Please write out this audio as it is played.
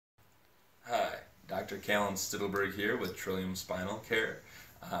Dr. Callan Stittleberg here with Trillium Spinal Care.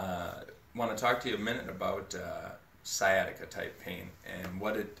 Want to talk to you a minute about sciatica type pain and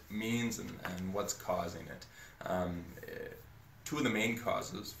what it means and what's causing it. Two of the main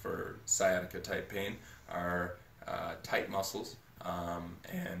causes for sciatica type pain are tight muscles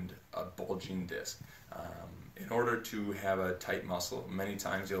and a bulging disc. In order to have a tight muscle, many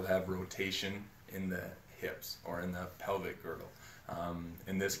times you'll have rotation in the hips or in the pelvic girdle.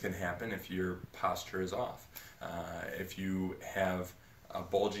 And this can happen if your posture is off. If you have a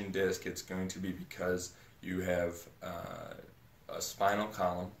bulging disc, it's going to be because you have a spinal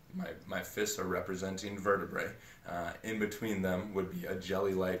column. My fists are representing vertebrae. In between them would be a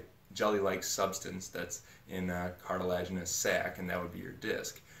jelly-like substance that's in a cartilaginous sac, and that would be your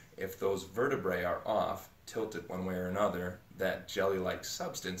disc. If those vertebrae are off, tilted one way or another, that jelly-like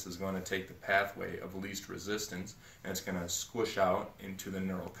substance is going to take the pathway of least resistance and it's going to squish out into the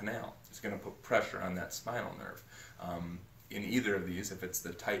neural canal. It's going to put pressure on that spinal nerve. In either of these, if it's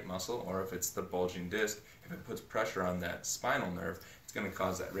the tight muscle or if it's the bulging disc, if it puts pressure on that spinal nerve, it's going to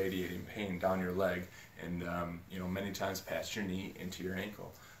cause that radiating pain down your leg and many times past your knee into your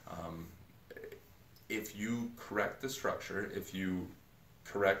ankle. If you correct the structure, if you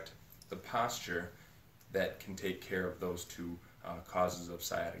correct the posture, that can take care of those two causes of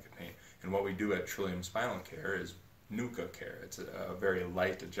sciatica pain. And what we do at Trillium Spinal Care is NUCA care. It's a very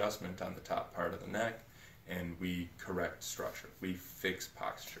light adjustment on the top part of the neck, and we correct structure. We fix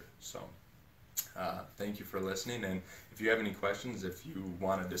posture. So thank you for listening, and if you have any questions, if you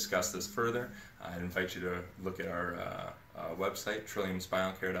want to discuss this further, I invite you to look at our website,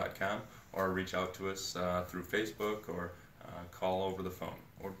 trilliumspinalcare.com, or reach out to us through Facebook, or call over the phone,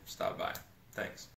 or stop by. Thanks.